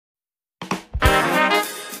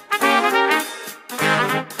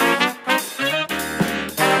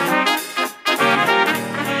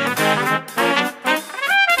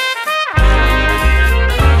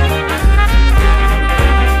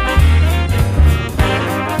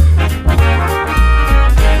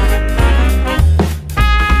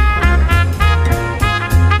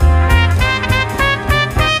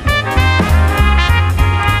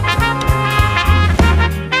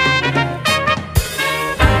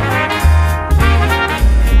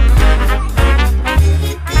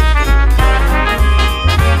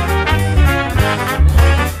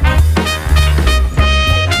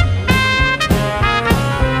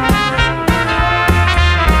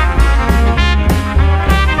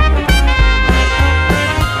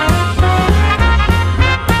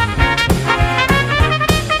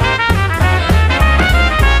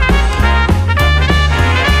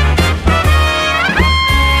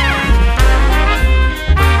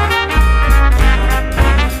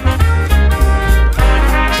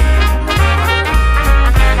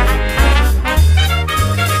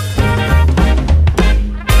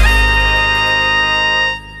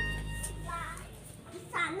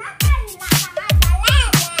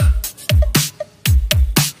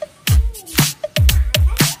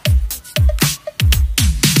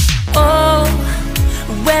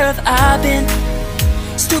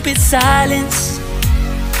silence.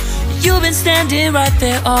 You've been standing right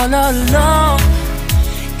there all along,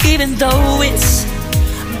 even though it's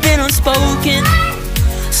been unspoken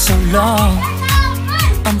so long.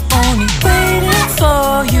 I'm only waiting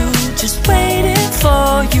for you, just waiting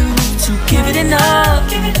for you to give it enough.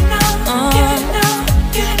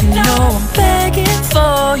 You know I'm begging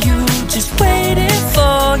for you, just waiting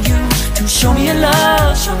for you to show me your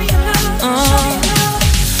love.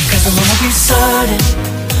 Cause I wanna be certain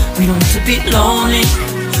we don't have to be lonely,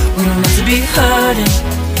 we don't have to be hurting.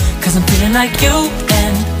 Cause I'm feeling like you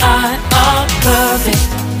and I are perfect.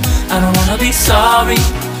 I don't wanna be sorry,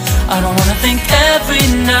 I don't wanna think every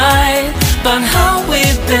night about how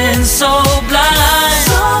we've been so blind.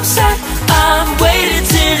 So I'm sad, I've waited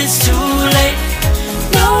till it's too late.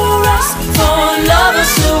 No rest for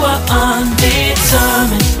lovers who are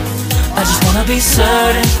undetermined. I just wanna be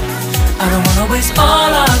certain, I don't wanna waste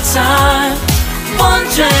all our time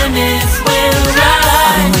wondering if we're right.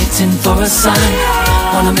 I've been waiting for a sign,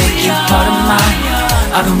 wanna make you part of mine.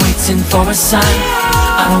 I've been waiting for a sign,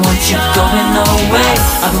 I don't want you going away.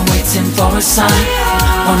 I've been waiting for a sign,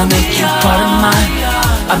 wanna make you part of mine.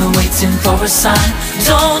 I've been waiting for a sign.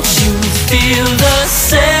 Don't you feel the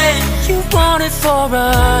same? You want it for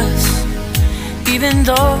us, even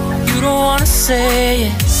though you don't wanna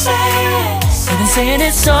say it. You've been saying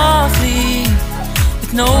it softly,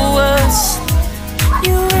 with no words.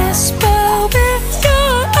 You whisper with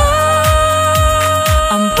your eyes.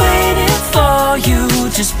 I'm waiting for you,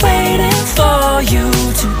 just waiting for you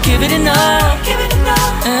to give it enough.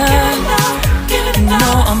 You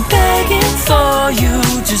know I'm begging for you,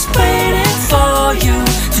 just waiting for you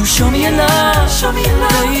to show me your love,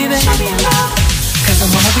 baby. Cause I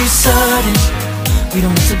wanna be certain we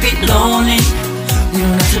don't have to be lonely, we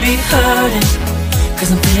don't have to be hurting. Cause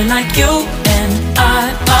I'm feeling like you and I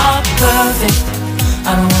are perfect.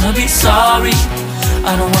 I don't wanna be sorry,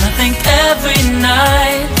 I don't wanna think every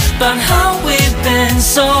night about how we've been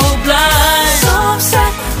so blind. So I'm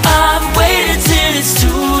sad, I've waited till it's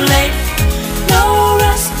too late. No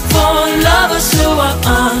rest for lovers who are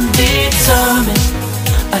undetermined.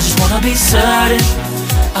 I just wanna be certain,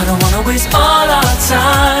 I don't wanna waste all our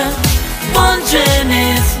time wondering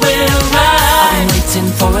if we're right. I've been waiting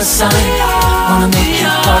for a sign, wanna make you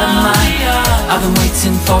part of mine. I've been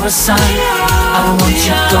waiting for a sign, I don't want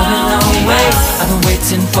you going away. I've been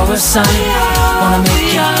waiting for a sign, wanna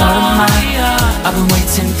make you part of mine. I've been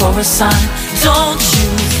waiting for a sign. Don't you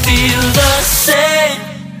feel the same?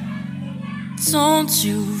 Don't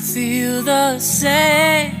you feel the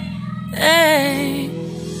same?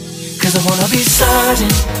 Cause I wanna be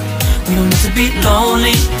certain we don't have to be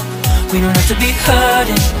lonely, we don't have to be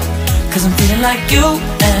hurting. Cause I'm feeling like you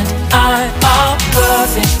and I are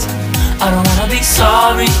perfect. I don't wanna be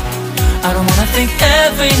sorry, I don't wanna think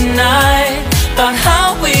every night about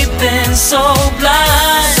how we've been so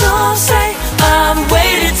blind. Some say I've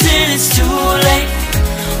waited till it's too late.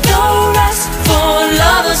 No rest for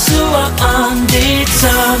lovers who are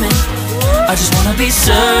undetermined. I just wanna be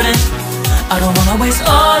certain, I don't wanna waste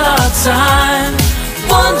all our time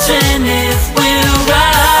wondering if we're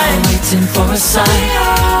right. I've been waiting for a sign,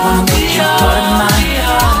 wanna make you part of mine.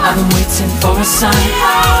 I've been waiting for a sign,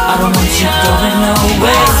 I don't want you going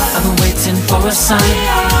away. I've been waiting for a sign,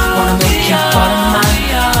 wanna make you part of mine.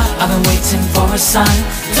 I've been waiting for a sign.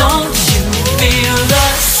 Don't you feel the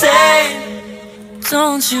same?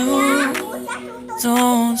 Don't you?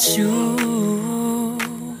 Don't you?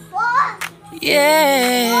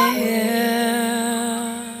 Yeah.